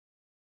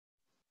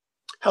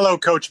Hello,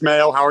 Coach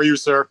Mayo. How are you,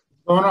 sir?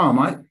 What's going on,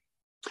 Mike?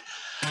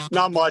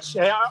 Not much.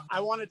 Hey, I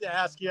wanted to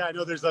ask you. I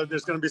know there's going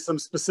to be some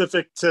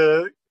specific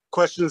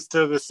questions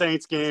to the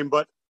Saints game,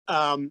 but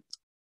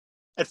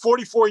at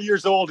 44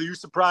 years old, are you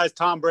surprised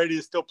Tom Brady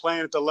is still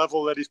playing at the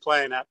level that he's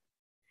playing at?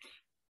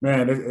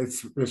 Man,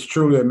 it's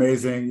truly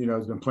amazing.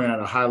 He's been playing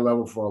at a high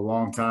level for a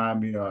long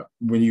time.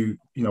 When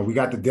we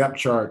got the depth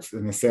charts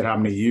and it said how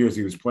many years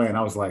he was playing,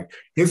 I was like,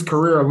 his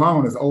career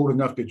alone is old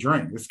enough to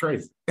drink. It's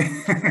crazy.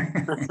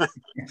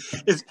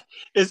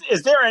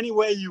 Is there any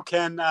way you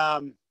can?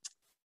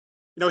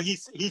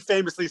 He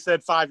famously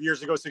said 5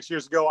 years ago, 6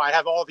 years ago, I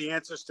have all the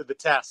answers to the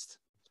test.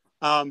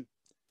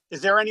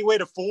 Is there any way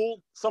to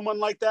fool someone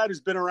like that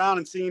who's been around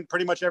and seen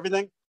pretty much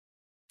everything?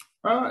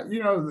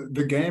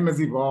 The game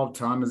has evolved,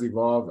 time has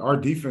evolved, our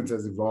defense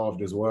has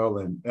evolved as well.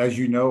 And as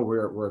you know,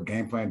 we're a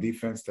game plan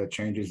defense that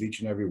changes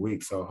each and every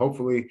week. So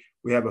hopefully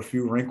we have a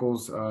few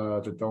wrinkles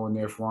to throw in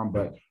there for them.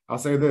 But I'll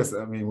say this,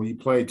 I mean, when you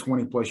play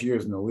 20 plus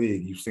years in the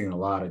league, you've seen a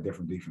lot of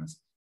different defense.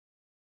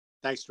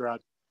 Thanks,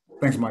 Gerard.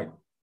 Thanks, Mike.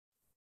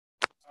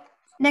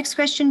 Next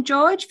question,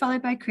 George,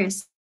 followed by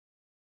Chris.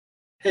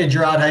 Hey,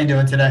 Gerard, how you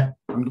doing today?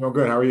 I'm doing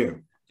good. How are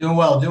you? Doing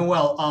well, doing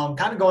well.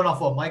 Kind of going off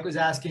what Mike was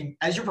asking,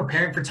 as you're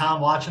preparing for Tom,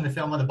 watching the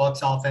film on the Bucs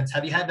offense,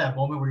 have you had that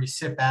moment where you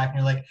sit back and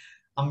you're like,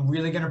 I'm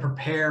really going to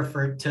prepare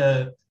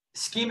to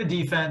scheme a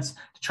defense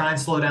to try and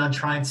slow down,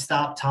 try and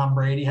stop Tom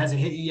Brady? Has it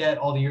hit you yet,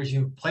 all the years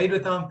you've played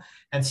with him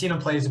and seen him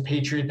play as a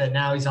Patriot, that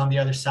now he's on the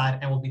other side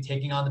and will be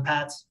taking on the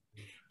Pats?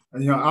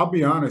 I'll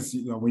be honest,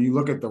 when you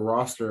look at the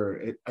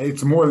roster,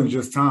 it's more than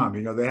just Tom.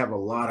 They have a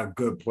lot of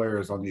good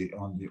players on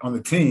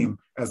the team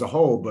as a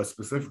whole, but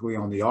specifically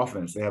on the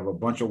offense. They have a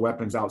bunch of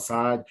weapons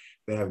outside.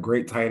 They have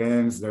great tight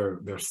ends.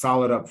 They're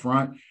solid up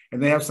front,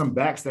 and they have some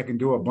backs that can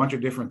do a bunch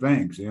of different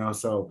things,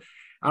 So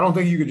I don't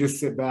think you could just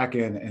sit back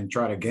and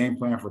try to game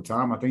plan for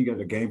Tom. I think you got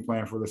a game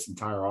plan for this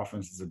entire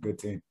offense. It's a good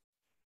team.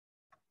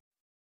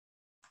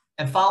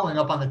 And following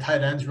up on the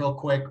tight ends real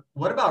quick,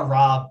 what about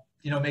Rob?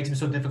 Makes him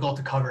so difficult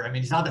to cover. I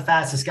mean, he's not the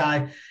fastest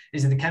guy.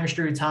 Is it the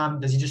chemistry with Tom?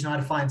 Does he just know how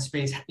to find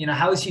space?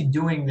 How is he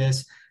doing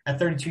this at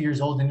 32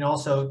 years old and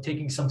also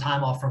taking some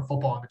time off from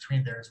football in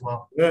between there as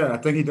well? Yeah, I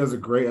think he does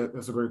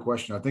that's a great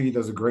question. I think he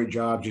does a great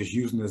job just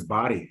using his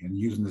body and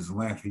using his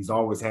length. He's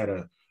always had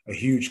a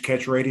huge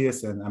catch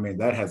radius, and I mean,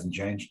 that hasn't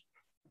changed.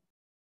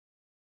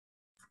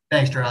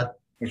 Thanks, Gerard.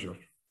 Thanks,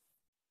 George.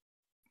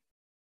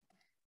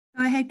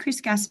 Go ahead,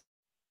 Chris Gasper.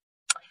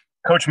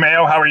 Coach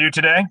Mayo, how are you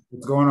today?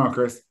 What's going on,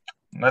 Chris?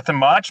 Nothing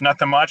much.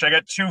 I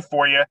got two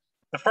for you.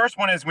 The first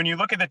one is, when you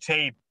look at the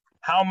tape,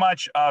 how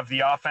much of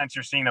the offense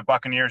you're seeing the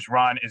Buccaneers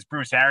run is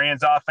Bruce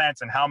Arians'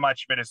 offense, and how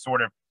much of it is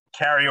sort of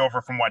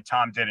carryover from what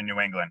Tom did in New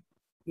England?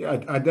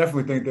 Yeah, I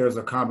definitely think there's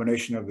a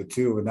combination of the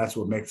two, and that's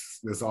what makes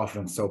this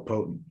offense so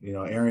potent.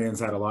 Arians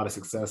had a lot of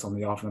success on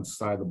the offensive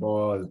side of the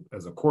ball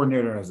as a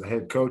coordinator, as a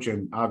head coach,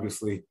 and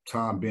obviously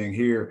Tom being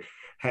here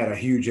had a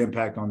huge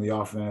impact on the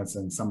offense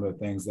and some of the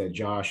things that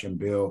Josh and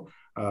Bill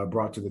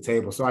brought to the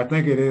table. So I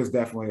think it is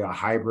definitely a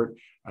hybrid.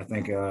 I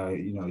think,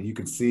 you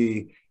can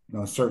see,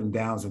 certain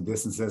downs and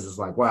distances. It's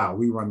like, wow,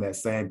 we run that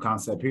same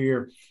concept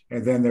here.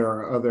 And then there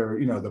are other,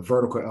 the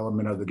vertical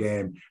element of the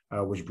game,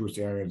 which Bruce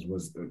Arians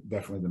was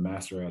definitely the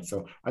master at.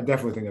 So I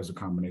definitely think there's a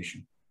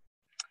combination.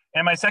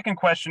 And my second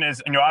question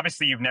is,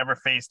 obviously you've never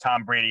faced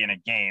Tom Brady in a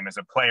game as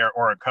a player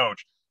or a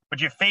coach,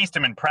 but you faced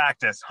him in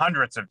practice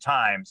hundreds of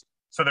times.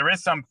 So there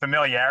is some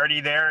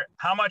familiarity there.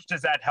 How much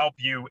does that help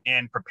you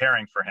in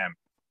preparing for him?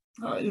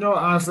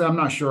 Honestly, I'm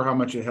not sure how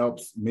much it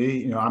helps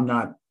me. I'm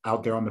not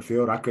out there on the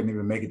field. I couldn't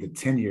even make it to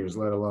 10 years,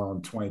 let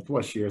alone 20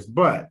 plus years.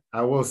 But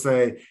I will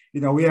say,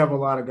 we have a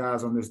lot of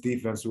guys on this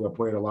defense who have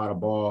played a lot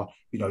of ball.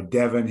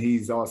 Devin,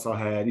 he's also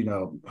had,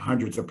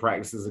 hundreds of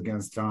practices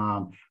against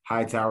Tom.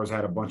 Hightower's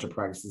had a bunch of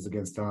practices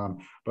against Tom.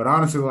 But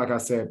honestly, like I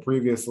said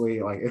previously,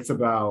 it's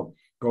about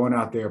going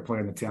out there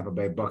playing the Tampa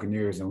Bay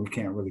Buccaneers, and we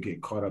can't really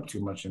get caught up too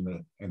much in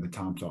the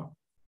Tom talk.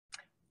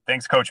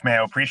 Thanks, Coach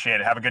Mayo. Appreciate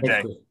it. Have a good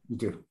day. Chris. You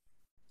too.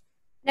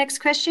 Next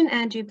question,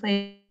 Andrew,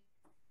 please.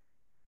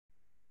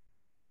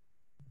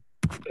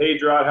 Hey,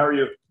 Gerard, how are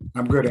you?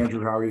 I'm good,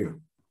 Andrew. How are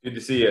you? Good to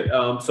see you.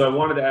 So I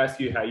wanted to ask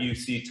you how you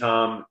see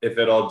Tom, if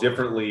at all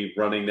differently,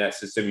 running that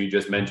system you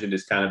just mentioned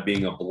as kind of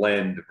being a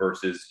blend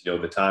versus,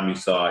 the time you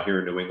saw here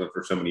in New England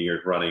for so many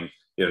years running,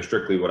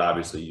 strictly what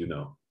obviously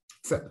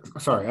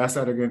Sorry, ask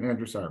that again,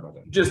 Andrew. Sorry about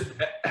that. Just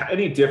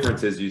any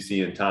differences you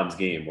see in Tom's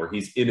game where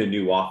he's in a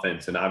new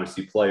offense, and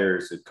obviously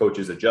players and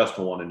coaches adjust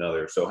to one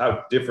another. So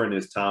how different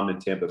is Tom in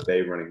Tampa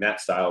Bay running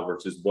that style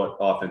versus what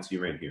offense he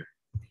ran here?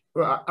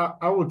 Well,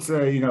 I would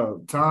say,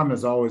 Tom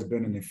has always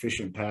been an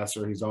efficient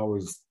passer. He's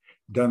always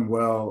done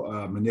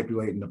well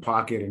manipulating the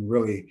pocket and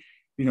really,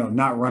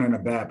 not running a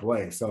bad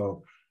play.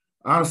 So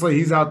honestly,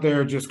 he's out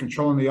there just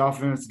controlling the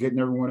offense, getting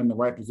everyone in the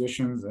right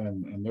positions,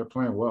 and they're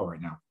playing well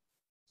right now.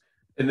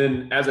 And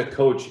then as a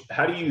coach,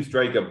 how do you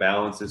strike a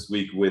balance this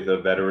week with a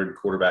veteran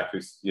quarterback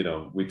who's,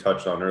 we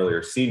touched on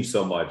earlier, seen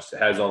so much,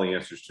 has all the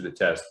answers to the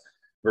test,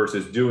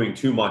 versus doing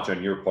too much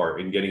on your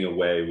part and getting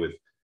away with,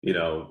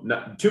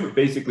 not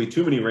basically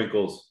too many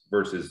wrinkles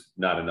versus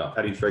not enough?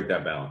 How do you strike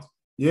that balance?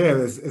 Yeah,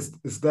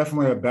 it's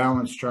definitely a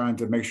balance trying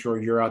to make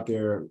sure you're out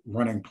there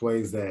running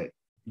plays that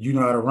you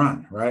know how to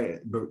run, right?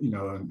 But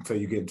until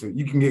you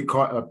you can get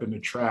caught up in the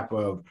trap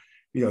of,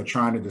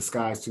 trying to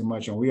disguise too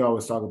much. And we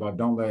always talk about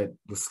don't let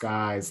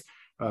disguise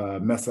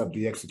mess up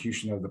the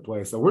execution of the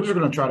play. So we're just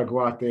going to try to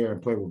go out there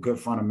and play with good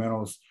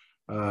fundamentals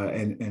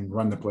and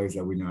run the plays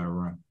that we know how to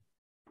run.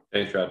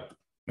 Thanks, Rob.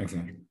 Thanks,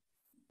 Andrew.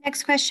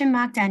 Next question,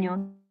 Mark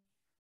Daniel.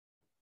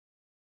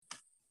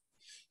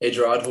 Hey,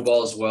 Gerard, hope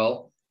all is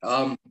well.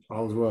 All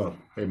is well.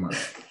 Hey, Mark.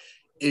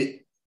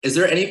 Is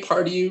there any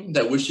part of you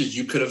that wishes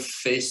you could have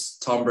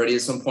faced Tom Brady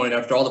at some point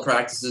after all the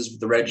practices with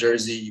the red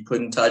jersey? You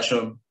couldn't touch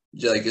him.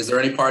 Like, is there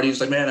any part of you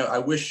who's like, man, I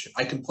wish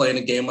I could play in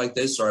a game like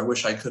this, or I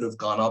wish I could have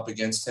gone up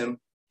against him?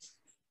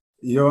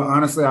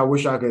 Honestly, I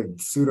wish I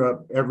could suit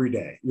up every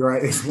day. You're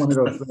right. It's one of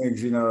those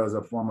things, as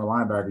a former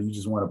linebacker, you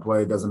just want to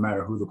play. It doesn't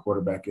matter who the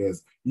quarterback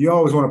is. You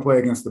always want to play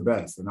against the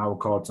best. And I would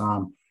call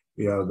Tom,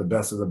 the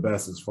best of the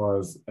best as far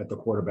as at the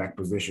quarterback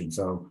position.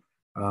 So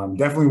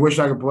definitely wish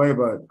I could play,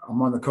 but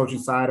I'm on the coaching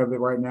side of it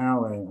right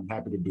now, and I'm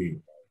happy to be here.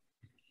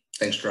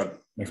 Thanks, Gerard.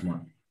 Next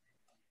Mark.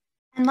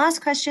 And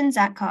last question,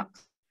 Zach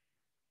Cox.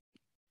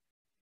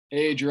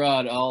 Hey,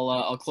 Gerard,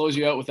 I'll close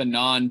you out with a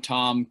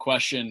non-Tom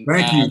question.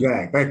 Thank you,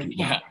 Zach. Thank you.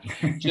 Yeah,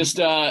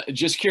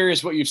 just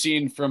curious what you've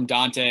seen from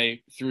Dante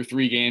through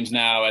 3 games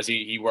now as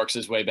he works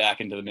his way back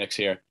into the mix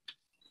here.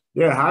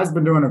 Yeah, Hyde's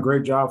been doing a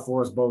great job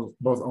for us both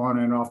on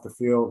and off the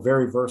field.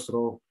 Very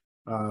versatile.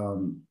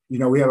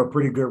 We have a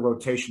pretty good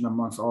rotation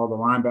amongst all the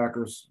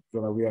linebackers.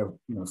 Feel like we have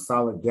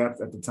solid depth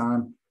at the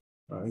time.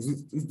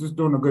 He's just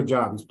doing a good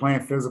job. He's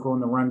playing physical in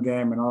the run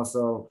game, and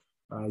also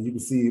you can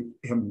see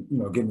him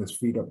getting his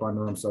feet up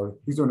under him. So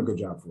he's doing a good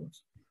job for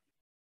us.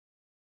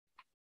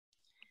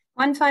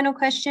 One final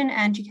question,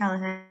 Andrew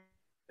Callahan.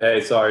 Hey,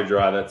 sorry,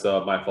 Gerard. That's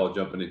my fault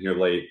jumping in here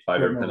late.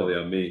 5-yard penalty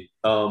on me.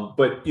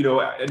 But,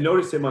 I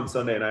noticed him on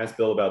Sunday, and I asked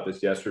Bill about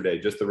this yesterday,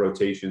 just the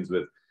rotations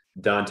with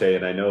Dante.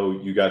 And I know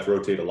you guys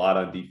rotate a lot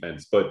on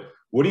defense, but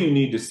what do you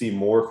need to see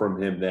more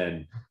from him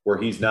then where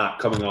he's not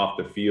coming off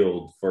the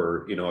field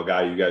for, a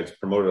guy you guys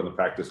promoted on the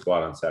practice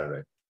squad on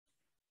Saturday?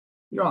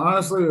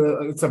 Honestly,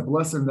 it's a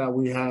blessing that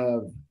we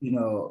have,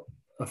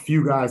 a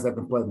few guys that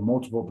can play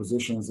multiple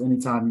positions.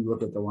 Anytime you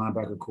look at the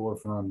linebacker core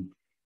from,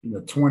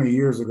 20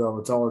 years ago,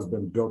 it's always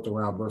been built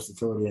around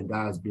versatility and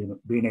guys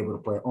being able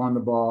to play on the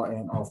ball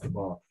and off the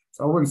ball.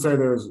 So I wouldn't say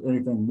there's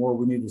anything more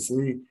we need to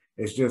see.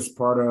 It's just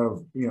part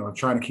of,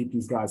 trying to keep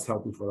these guys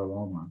healthy for the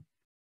long run.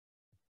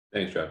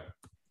 Thanks, Jeff.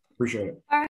 Appreciate it. All right.